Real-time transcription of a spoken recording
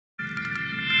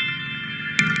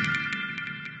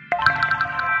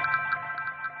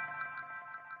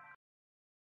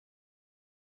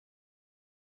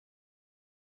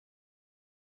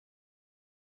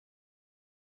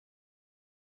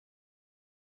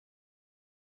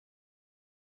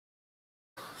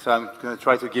So I'm going to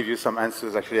try to give you some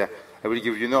answers. Actually, I will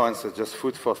give you no answers, just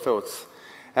food for thoughts.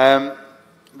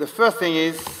 The first thing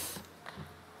is,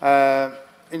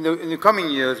 in the coming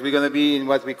years, we're going to be in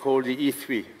what we call the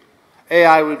E3.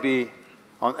 AI will be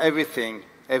on everything,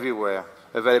 everywhere,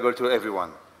 available to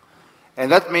everyone.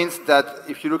 And that means that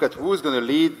if you look at who's going to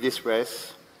lead this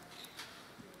race,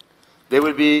 there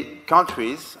will be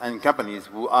countries and companies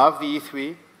who have the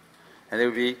E3, and there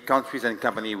will be countries and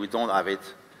companies who don't have it.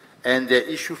 And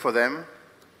the issue for them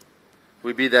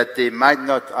will be that they might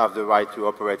not have the right to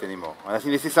operate anymore. And I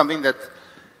think this is something that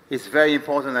is very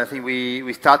important. I think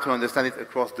we start to understand it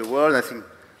across the world. I think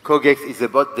CogX is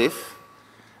about this.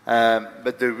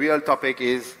 But the real topic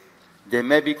is there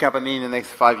may be companies in the next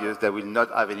 5 years that will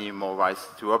not have any more rights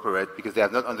to operate because they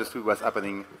have not understood what's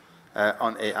happening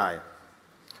on AI.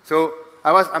 So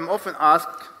I'm often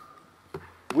asked,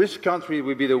 which country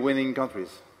will be the winning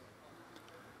countries?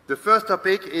 The first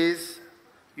topic is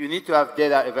you need to have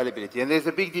data availability. And there's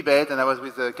a big debate, and I was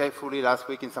with Kai Fully last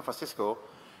week in San Francisco,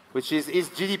 which is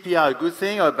GDPR a good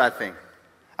thing or a bad thing?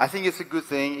 I think it's a good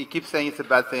thing. He keeps saying it's a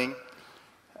bad thing.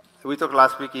 We talked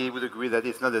last week, he would agree that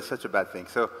it's not such a bad thing.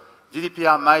 So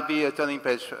GDPR might be a turning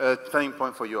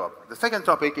point for Europe. The second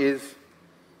topic is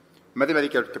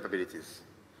mathematical capabilities.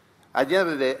 At the end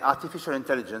of the day, artificial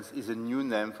intelligence is a new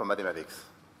name for mathematics.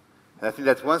 And I think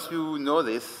that once you know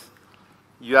this,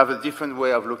 you have a different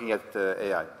way of looking at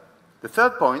AI. The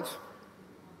third point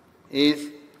is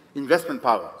investment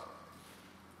power.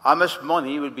 How much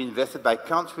money will be invested by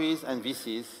countries and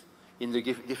VCs in the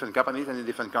different companies and in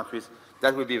different countries?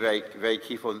 That will be very, very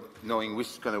key for knowing which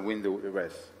is going to win the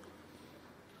race.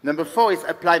 Number 4 is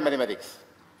applied mathematics.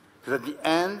 Because at the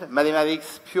end,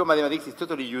 mathematics, pure mathematics, is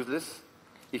totally useless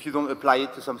if you don't apply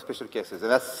it to some special cases. And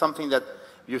that's something that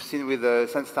you've seen with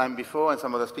SenseTime before and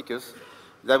some other speakers.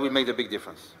 That will make the big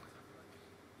difference.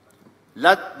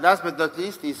 Last but not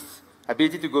least is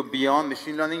ability to go beyond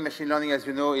machine learning. Machine learning, as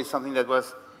you know, is something that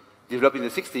was developed in the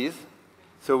 60s.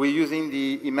 So we're using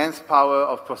the immense power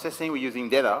of processing. We're using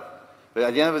data. But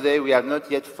at the end of the day, we have not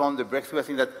yet found the breakthrough. I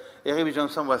think that Eric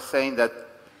Johnson was saying that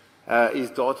his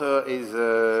daughter is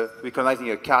recognizing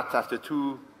a cat after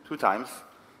two times.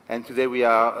 And today we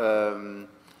are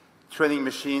training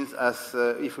machines as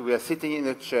if we were sitting in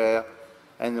a chair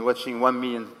and watching 1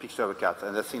 million pictures of a cat.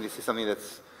 And I think this is something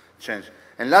that's changed.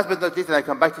 And last but not least, and I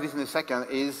come back to this in a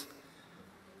second, is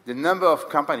the number of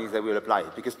companies that will apply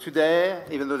it. Because today,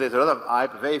 even though there's a lot of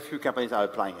hype, very few companies are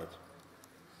applying it.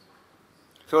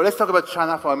 So let's talk about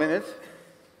China for a minute.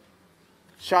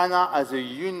 China has a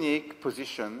unique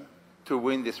position to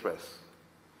win this race.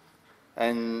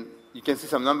 And you can see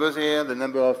some numbers here. The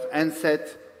number of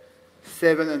handsets,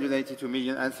 782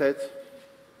 million handsets.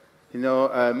 You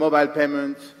know, mobile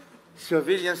payment,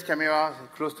 surveillance cameras,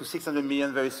 close to 600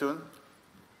 million very soon.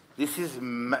 This is a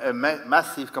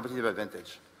massive competitive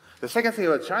advantage. The second thing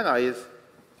about China is,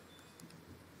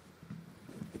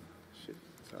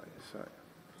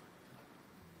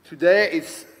 today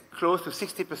it's close to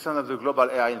 60% of the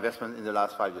global AI investment in the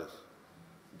last 5 years.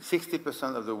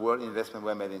 60% of the world investment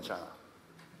were made in China.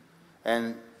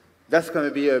 And that's going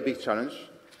to be a big challenge.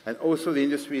 And also the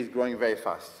industry is growing very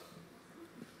fast.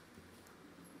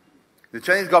 The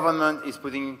Chinese government is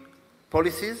putting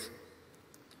policies.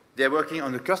 They're working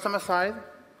on the customer side,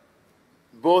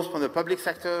 both from the public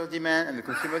sector demand and the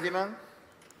consumer demand.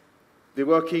 They're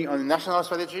working on a national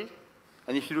strategy.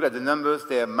 And if you look at the numbers,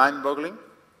 they are mind-boggling.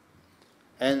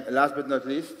 And last but not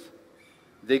least,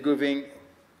 they're giving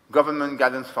government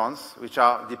guidance funds, which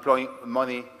are deploying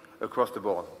money across the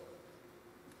board.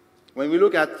 When we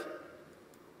look at,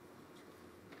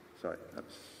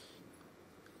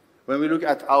 when we look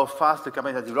at how fast the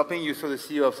companies are developing, you saw the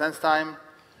CEO of SenseTime,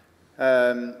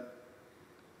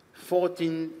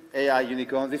 14 AI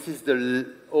unicorns. This is the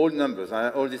old numbers.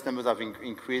 All these numbers have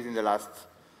increased in the last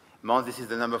month. This is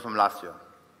the number from last year.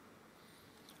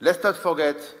 Let's not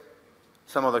forget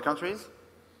some other countries.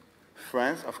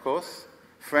 France, of course.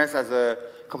 France has a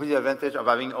competitive advantage of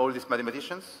having all these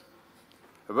mathematicians.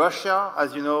 Russia,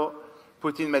 as you know,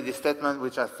 Putin made this statement,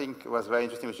 which I think was very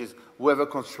interesting, which is whoever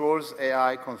controls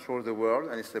AI controls the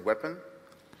world, and it's a weapon.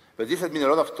 But this has been a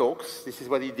lot of talks. This is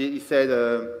what he did. He said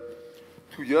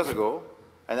 2 years ago,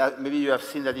 and maybe you have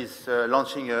seen that he's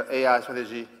launching an AI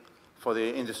strategy for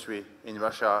the industry in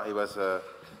Russia. It was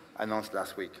announced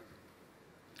last week.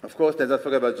 Of course, let's not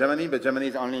forget about Germany, but Germany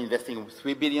is only investing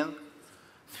 3 billion.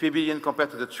 3 billion compared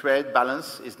to the trade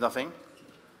balance is nothing,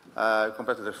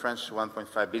 compared to the French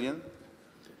 1.5 billion.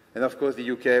 And of course,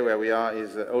 the UK, where we are,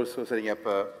 is also setting up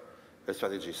a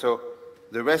strategy. So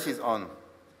the rest is on.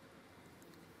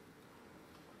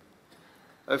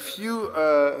 A few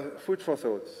food for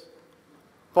thought.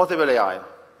 Portable AI.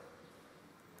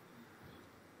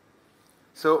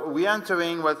 So we are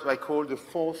entering what I call the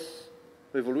fourth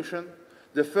revolution.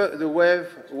 The wave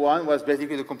one was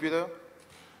basically the computer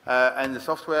and the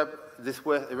software.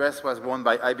 The rest was won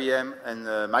by IBM and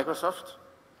Microsoft.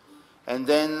 And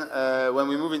then when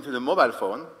we move into the mobile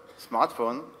phone,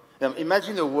 smartphone,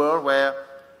 imagine a world where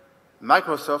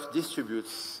Microsoft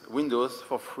distributes Windows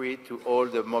for free to all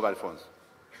the mobile phones.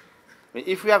 I mean,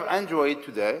 if we have Android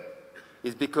today,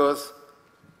 it's because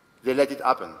they let it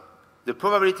happen. The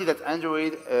probability that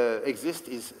Android exists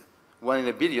is 1 in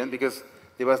a billion, because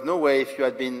there was no way if you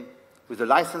had been with a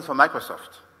license from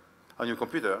Microsoft on your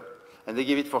computer, and they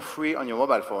give it for free on your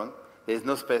mobile phone, there is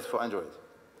no space for Android.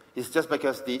 It's just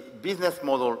because the business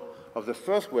model of the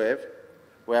first wave,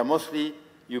 where mostly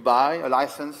you buy a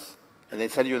license and they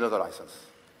sell you another license.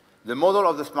 The model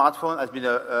of the smartphone has been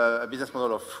a business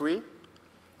model of free,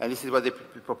 and this is what they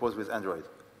propose with Android.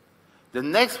 The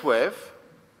next wave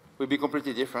will be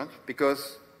completely different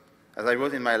because, as I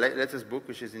wrote in my latest book,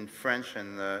 which is in French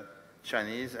and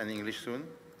Chinese and English soon,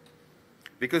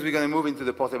 because we're going to move into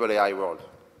the portable AI world.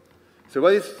 So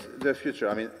what is the future?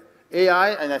 I mean,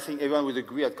 AI, and I think everyone would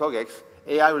agree at CogX,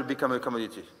 AI will become a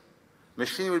commodity.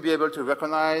 Machines will be able to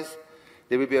recognize,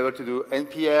 they will be able to do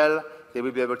NPL, they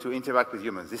will be able to interact with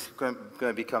humans. This is going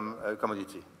to become a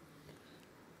commodity.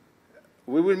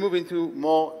 We will move into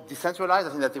more decentralized. I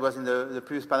think that it was in the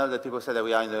previous panel that people said that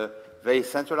we are in a very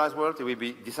centralized world. It will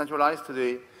be decentralized to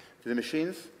the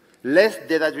machines. Less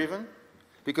data-driven,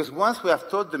 because once we have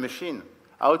taught the machine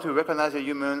how to recognize a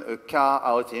human, a car,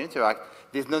 how to interact,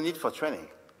 there's no need for training.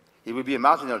 It will be a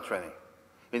marginal training.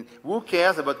 I mean, who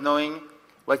cares about knowing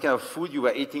what kind of food you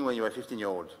were eating when you were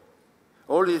 15-year-old?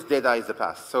 All this data is the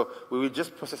past. So we will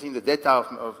just processing the data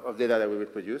of data that we will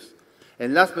produce.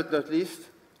 And last but not least,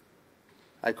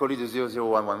 I call it the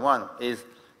 00111, is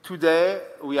today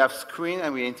we have screen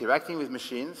and we're interacting with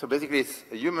machines. So basically it's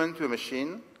a human to a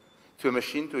machine to a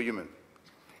machine to a human.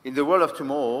 In the world of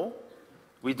tomorrow,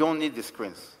 we don't need the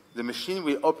screens. The machine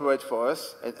will operate for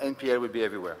us and NPL will be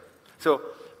everywhere. So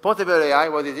portable AI,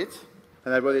 what is it?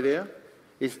 And I wrote it here.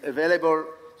 It's available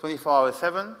 24 hours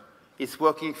 7. It's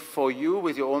working for you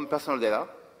with your own personal data.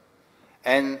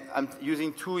 And I'm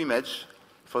using two images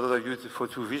for those of you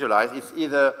to visualize. It's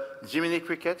either Jiminy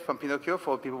Cricket from Pinocchio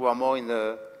for people who are more in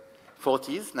the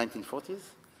 40s, 1940s,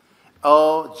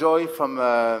 or Joy from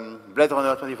Blade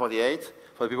Runner 2048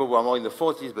 for people who are more in the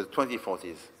 40s, but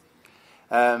 2040s.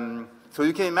 So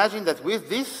you can imagine that with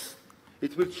this,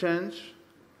 it will change,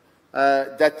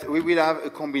 that we will have a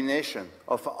combination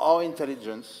of our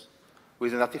intelligence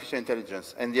with an artificial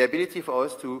intelligence and the ability for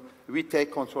us to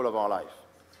retake control of our life.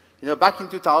 You know, back in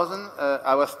 2000,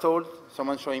 I was told,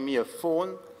 someone showing me a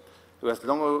phone, it was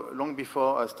long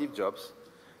before Steve Jobs,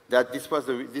 that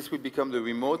this would become the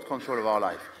remote control of our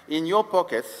life. In your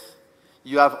pockets,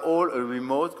 you have all a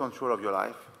remote control of your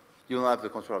life. You don't have the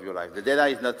control of your life. The data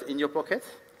is not in your pocket,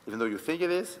 even though you think it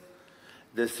is.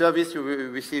 The service you're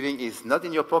receiving is not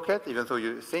in your pocket, even though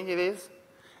you think it is.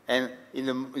 And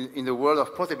in the world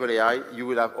of portable AI, you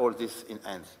will have all this in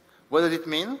hands. What does it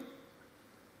mean?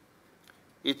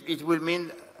 It will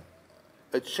mean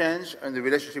a change in the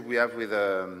relationship we have with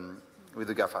the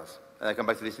GAFAs. And I'll come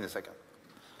back to this in a second.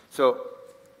 So,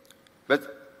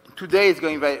 but today it's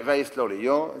going very, very slowly. You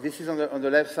know, this is on the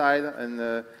left side, and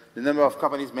the number of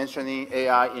companies mentioning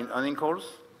AI in earnings calls.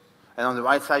 And on the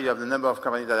right side, you have the number of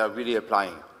companies that are really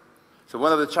applying. So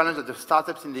one of the challenges that the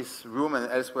startups in this room and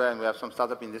elsewhere, and we have some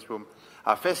startups in this room,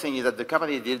 are facing is that the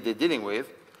companies they're dealing with,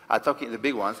 the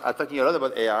big ones, are talking a lot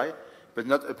about AI, but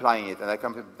not applying it. And I'll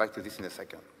come back to this in a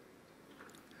second.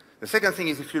 The second thing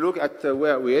is, if you look at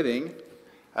where we're heading,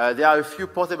 there are a few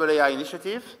portable AI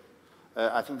initiatives.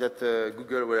 I think that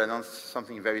Google will announce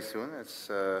something very soon.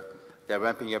 They're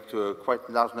ramping up to a quite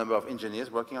large number of engineers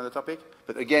working on the topic.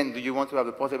 But again, do you want to have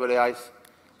the portable AIs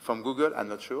from Google? I'm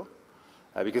not sure.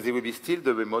 Because it will be still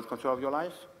the remote control of your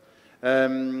life.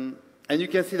 And you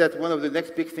can see that one of the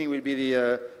next big things will be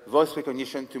the voice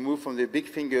recognition to move from the big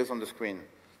fingers on the screen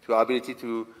to our ability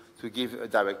to give a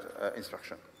direct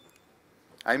instruction.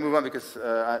 I move on because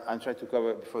I'm trying to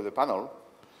cover before the panel.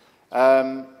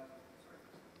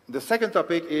 The second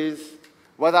topic is,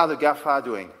 what are the GAFA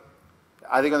doing?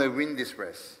 Are they going to win this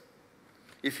race?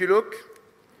 If you look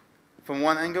from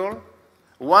one angle,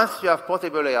 once you have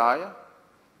portable AI,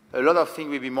 a lot of things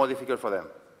will be more difficult for them.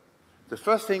 The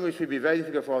first thing which will be very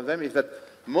difficult for them is that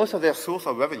most of their source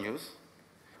of revenues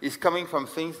is coming from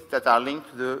things that are linked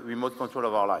to the remote control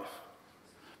of our life.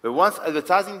 But once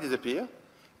advertising disappears,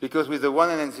 because with the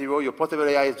 1 and 0, your portable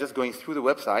AI is just going through the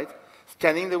website,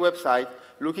 scanning the website,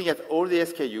 looking at all the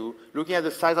SKU, looking at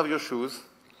the size of your shoes,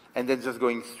 and then just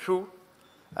going through.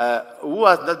 Who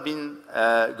has not been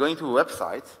going to a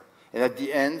website and at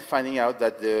the end finding out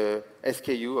that the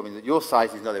SKU, I mean, your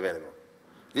size is not available?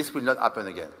 This will not happen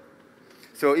again.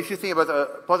 So if you think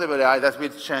about portable AI, that will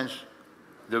change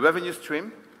the revenue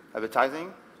stream,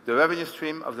 advertising, the revenue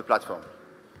stream of the platform.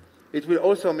 It will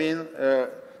also mean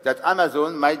that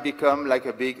Amazon might become like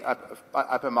a big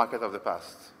hypermarket of the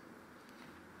past.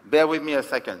 Bear with me a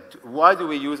second. Why do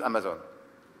we use Amazon?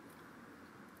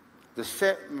 The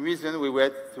same reason we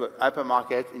went to a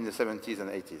hypermarket in the 70s and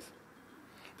 80s.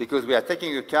 Because we are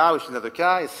taking a car, which is not a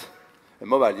car, it's a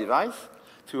mobile device,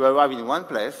 to arrive in one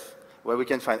place where we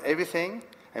can find everything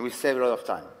and we save a lot of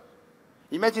time.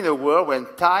 Imagine a world when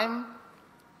time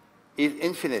is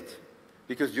infinite,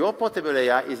 because your portable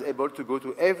AI is able to go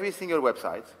to every single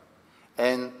website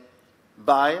and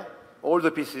buy all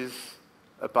the pieces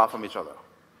apart from each other.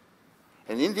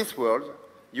 And in this world,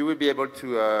 you will be able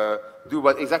to do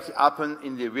what exactly happened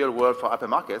in the real world for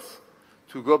hypermarkets,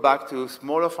 to go back to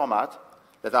smaller format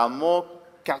that are more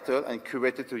catered and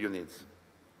curated to your needs.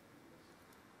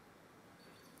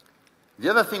 The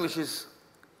other thing which is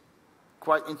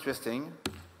quite interesting,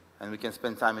 and we can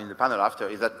spend time in the panel after,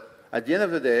 is that at the end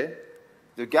of the day,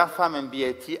 the GAFAM and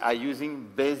BAT are using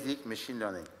basic machine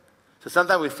learning. So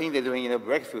sometimes we think they're doing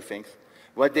breakthrough things.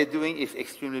 What they're doing is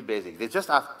extremely basic. They just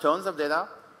have tons of data.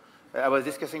 I was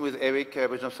discussing with Eric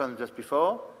Johnson just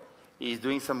before. He's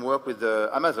doing some work with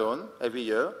Amazon every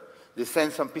year. They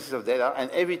send some pieces of data, and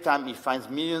every time he finds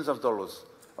millions of dollars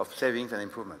of savings and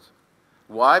improvements.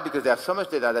 Why? Because they have so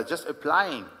much data that just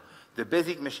applying the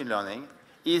basic machine learning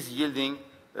is yielding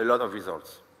a lot of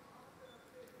results.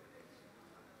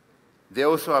 They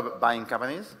also are buying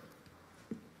companies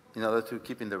in order to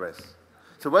keep in the race.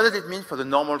 So what does it mean for the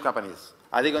normal companies?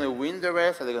 Are they going to win the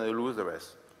race? Are they going to lose the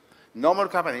race? Normal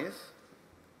companies,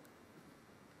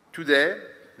 today,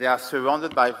 they are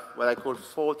surrounded by what I call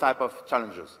 4 types of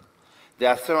challenges. They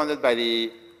are surrounded by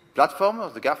the platform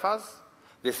of the GAFAs.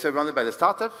 They're surrounded by the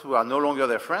startups who are no longer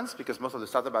their friends because most of the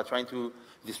startups are trying to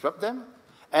disrupt them.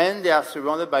 And they are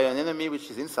surrounded by an enemy which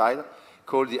is inside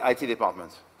called the IT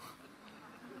department.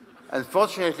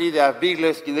 Unfortunately, they have big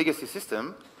legacy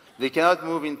system. They cannot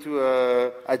move into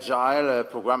agile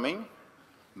programming.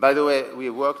 By the way,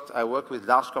 I worked with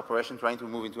large corporations trying to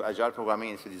move into agile programming,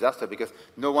 and it's a disaster because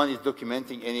no one is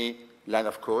documenting any line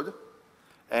of code,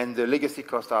 and the legacy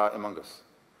costs are among us.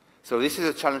 So this is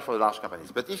a challenge for the large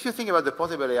companies. But if you think about the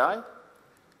portable AI,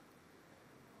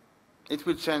 it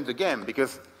will change the game,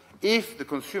 because if the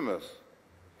consumers,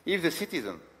 if the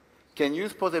citizen can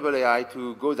use portable AI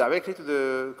to go directly to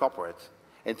the corporate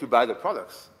and to buy the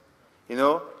products,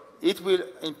 it will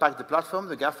impact the platform,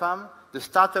 the GAFAM. The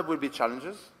startup will be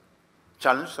challenged,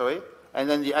 and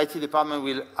then the IT department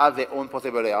will have their own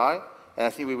portable AI, and I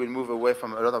think we will move away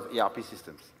from a lot of ERP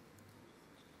systems.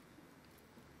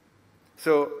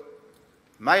 So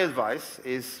my advice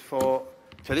is for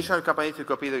traditional companies to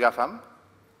copy the GAFAM,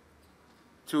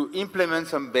 to implement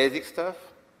some basic stuff.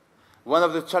 One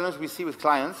of the challenges we see with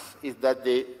clients is that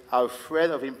they are afraid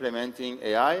of implementing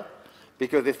AI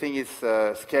because they think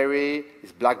it's scary,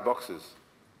 it's black boxes.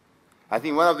 I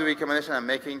think one of the recommendations I'm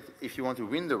making, if you want to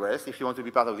win the race, if you want to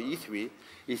be part of the E3,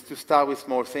 is to start with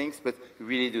small things, but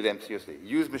really do them seriously.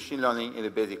 Use machine learning in a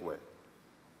basic way.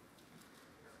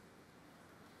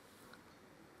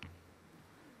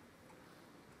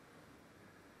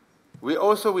 We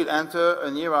also will enter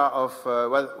an era of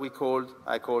what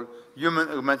I call human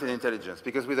augmented intelligence,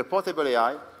 because with a portable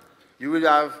AI, you will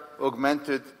have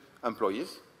augmented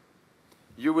employees,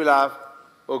 you will have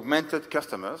augmented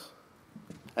customers,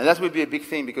 and that will be a big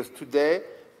thing, because today,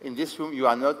 in this room, you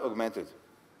are not augmented.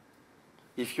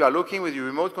 If you are looking with your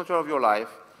remote control of your life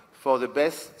for the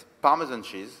best Parmesan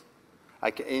cheese,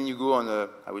 and you go on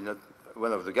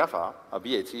one of the GAFA, or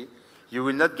BAT, you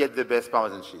will not get the best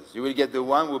Parmesan cheese. You will get the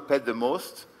one who paid the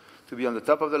most to be on the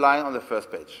top of the line on the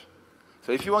first page.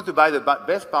 So if you want to buy the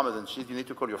best Parmesan cheese, you need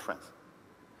to call your friends.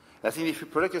 I think if you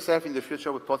protect yourself in the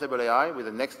future with portable AI, with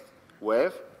the next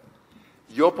wave,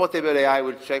 your portable AI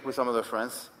will check with some of the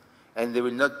friends, and there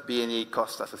will not be any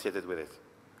cost associated with it.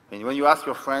 And when you ask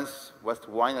your friends what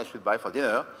wine I should buy for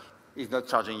dinner, he's not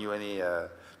charging you any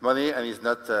money, and he's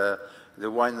not the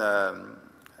wine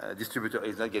distributor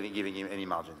is not giving him any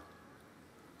margin.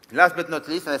 Last but not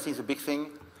least, and I think it's a big thing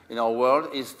in our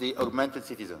world, is the augmented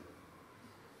citizen.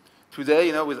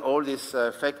 Today, with all this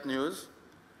fake news,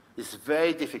 it's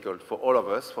very difficult for all of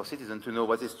us, for citizens, to know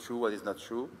what is true, what is not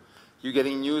true. You're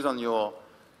getting news on your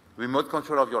remote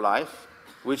control of your life,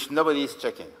 which nobody is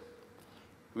checking.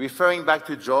 Referring back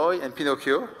to Joy and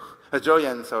Pinocchio, Joy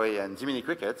and Jiminy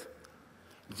Cricket.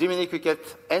 Jiminy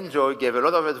Cricket and Joy gave a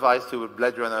lot of advice to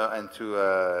Blade Runner and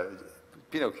to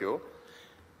Pinocchio.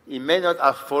 He may not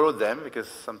have followed them because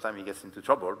sometimes he gets into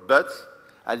trouble, but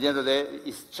at the end of the day,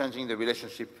 it's changing the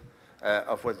relationship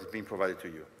of what is being provided to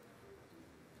you.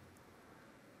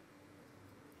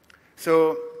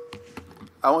 So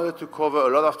I wanted to cover a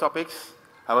lot of topics.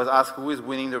 I was asked who is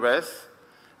winning the race.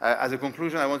 As a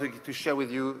conclusion, I wanted to share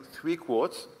with you 3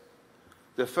 quotes.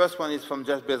 The first one is from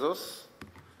Jeff Bezos.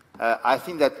 I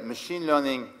think that machine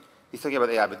learning, he's talking about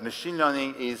AI, but machine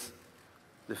learning is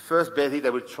the first basic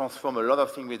that will transform a lot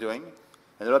of things we're doing.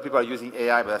 And a lot of people are using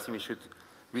AI, but I think we should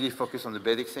really focus on the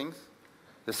basic things.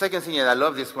 The second thing, and I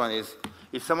love this one, is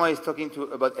if someone is talking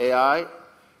about AI,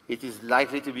 it is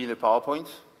likely to be in a PowerPoint.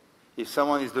 If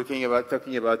someone is talking about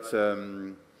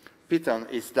Python,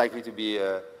 it's likely to be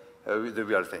the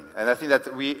real thing. And I think that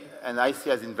I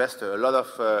see as investor, a lot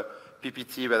of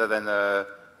PPT rather than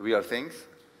real things.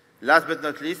 Last but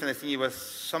not least, and I think it was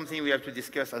something we have to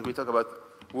discuss as we talk about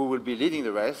who will be leading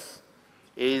the race,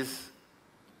 is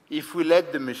if we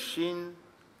let the machine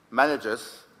manage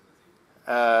us,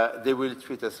 they will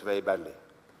treat us very badly.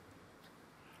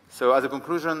 So as a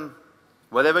conclusion,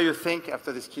 whatever you think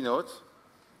after this keynote,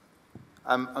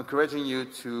 I'm encouraging you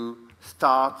to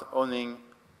start owning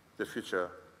the future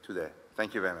today.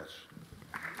 Thank you very much.